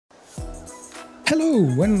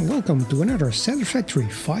Hello and welcome to another Satisfactory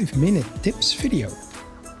 5-minute tips video.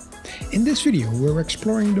 In this video we're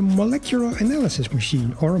exploring the Molecular Analysis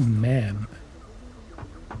Machine, or M.A.M.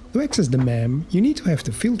 To access the M.A.M, you need to have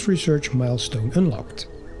the Field Research milestone unlocked.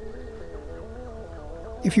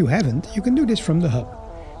 If you haven't, you can do this from the hub.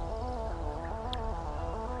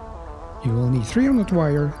 You will need 300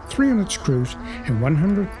 wire, 300 screws and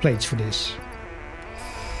 100 plates for this.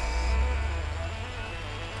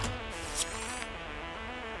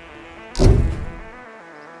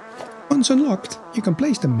 Once unlocked, you can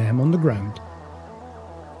place the M.A.M on the ground.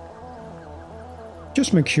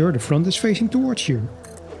 Just make sure the front is facing towards you.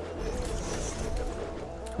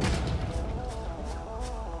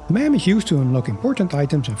 The M.A.M is used to unlock important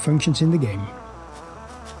items and functions in the game.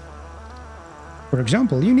 For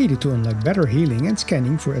example, you need it to unlock better healing and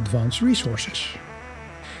scanning for advanced resources.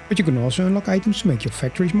 But you can also unlock items to make your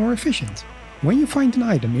factories more efficient. When you find an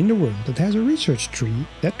item in the world that has a research tree,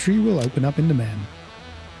 that tree will open up in the M.A.M.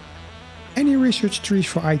 Any research trees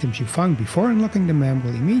for items you found before unlocking the M.A.M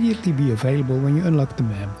will immediately be available when you unlock the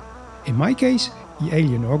M.A.M. In my case, the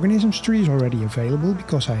alien organisms tree is already available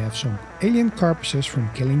because I have some alien carcasses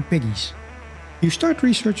from killing piggies. You start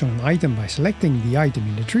research on an item by selecting the item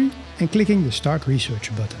in the tree and clicking the Start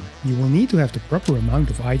Research button. You will need to have the proper amount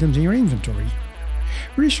of items in your inventory.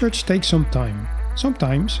 Research takes some time,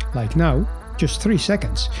 sometimes, like now, just 3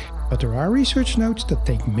 seconds, but there are research nodes that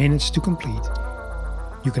take minutes to complete.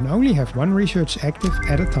 You can only have one research active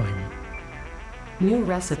at a time. New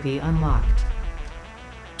recipe unlocked.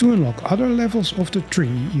 To unlock other levels of the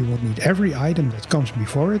tree, you will need every item that comes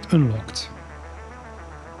before it unlocked.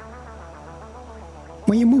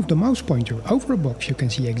 When you move the mouse pointer over a box, you can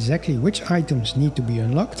see exactly which items need to be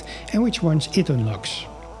unlocked and which ones it unlocks.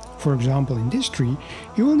 For example, in this tree,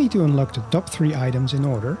 you will need to unlock the top 3 items in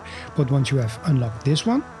order, but once you have unlocked this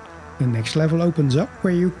one, the next level opens up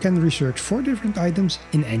where you can research 4 different items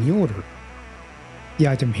in any order. The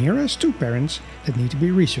item here has 2 parents that need to be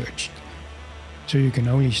researched, so you can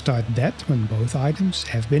only start that when both items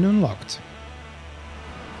have been unlocked.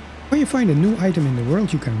 When you find a new item in the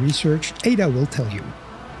world you can research, Ada will tell you.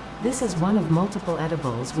 This is one of multiple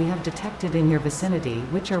edibles we have detected in your vicinity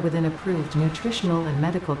which are within approved nutritional and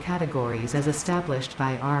medical categories as established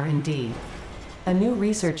by R&D. A new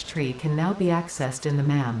research tree can now be accessed in the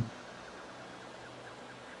M.A.M.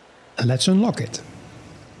 Let's unlock it.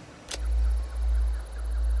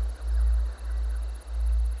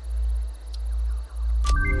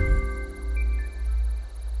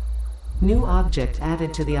 New object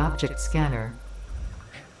added to the object scanner.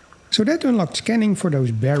 So that unlocked scanning for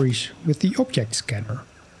those berries with the object scanner.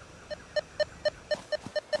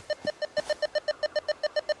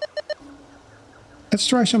 Let's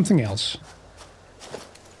try something else.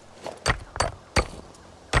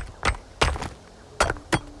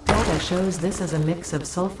 Data shows this is a mix of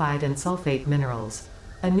sulfide and sulfate minerals.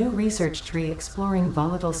 A new research tree exploring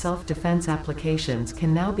volatile self-defense applications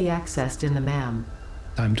can now be accessed in the M.A.M.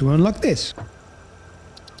 Time to unlock this.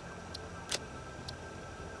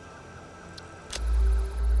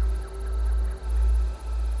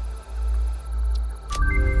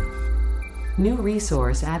 New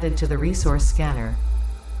resource added to the resource scanner.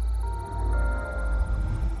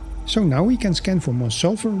 So now we can scan for more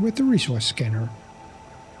sulfur with the resource scanner.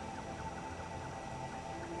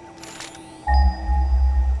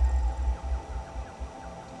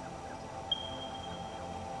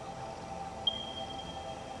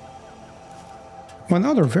 One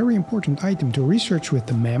other very important item to research with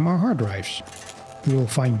the M.A.M are hard drives. You will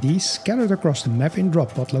find these scattered across the map in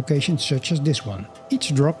drop pod locations such as this one.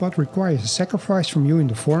 Each drop pod requires a sacrifice from you in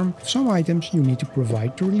the form of some items you need to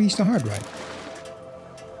provide to release the hard drive.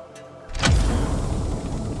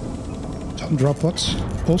 Some drop pods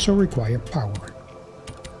also require power.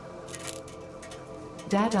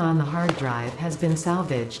 Data on the hard drive has been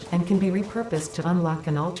salvaged and can be repurposed to unlock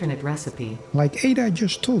an alternate recipe. Like Ada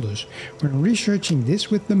just told us, when researching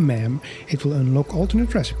this with the M.A.M, it will unlock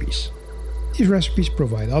alternate recipes. These recipes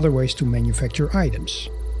provide other ways to manufacture items.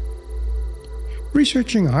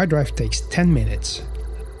 Researching a hard drive takes 10 minutes.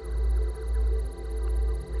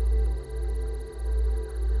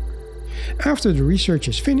 After the research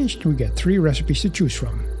is finished, we get 3 recipes to choose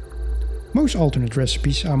from. Most alternate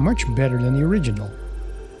recipes are much better than the original.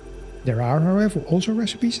 There are, however, also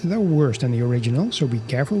recipes that are worse than the original, so be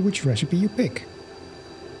careful which recipe you pick.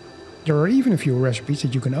 There are even a few recipes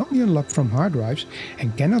that you can only unlock from hard drives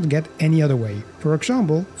and cannot get any other way, for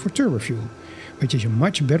example for turbo fuel, which is a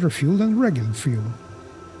much better fuel than regular fuel.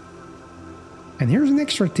 And here's an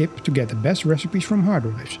extra tip to get the best recipes from hard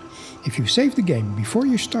drives. If you save the game before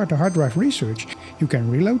you start the hard drive research, You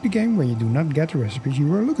can reload the game when you do not get the recipes you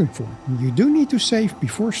were looking for. You do need to save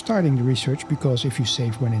before starting the research, because if you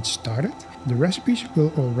save when it started, the recipes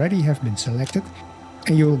will already have been selected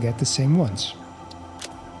and you will get the same ones.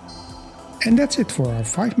 And that's it for our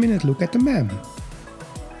 5-minute look at the M.A.M.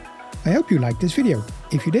 I hope you liked this video.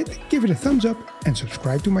 If you did, give it a thumbs up and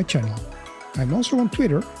subscribe to my channel. I'm also on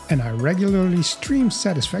Twitter and I regularly stream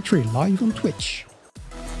Satisfactory live on Twitch.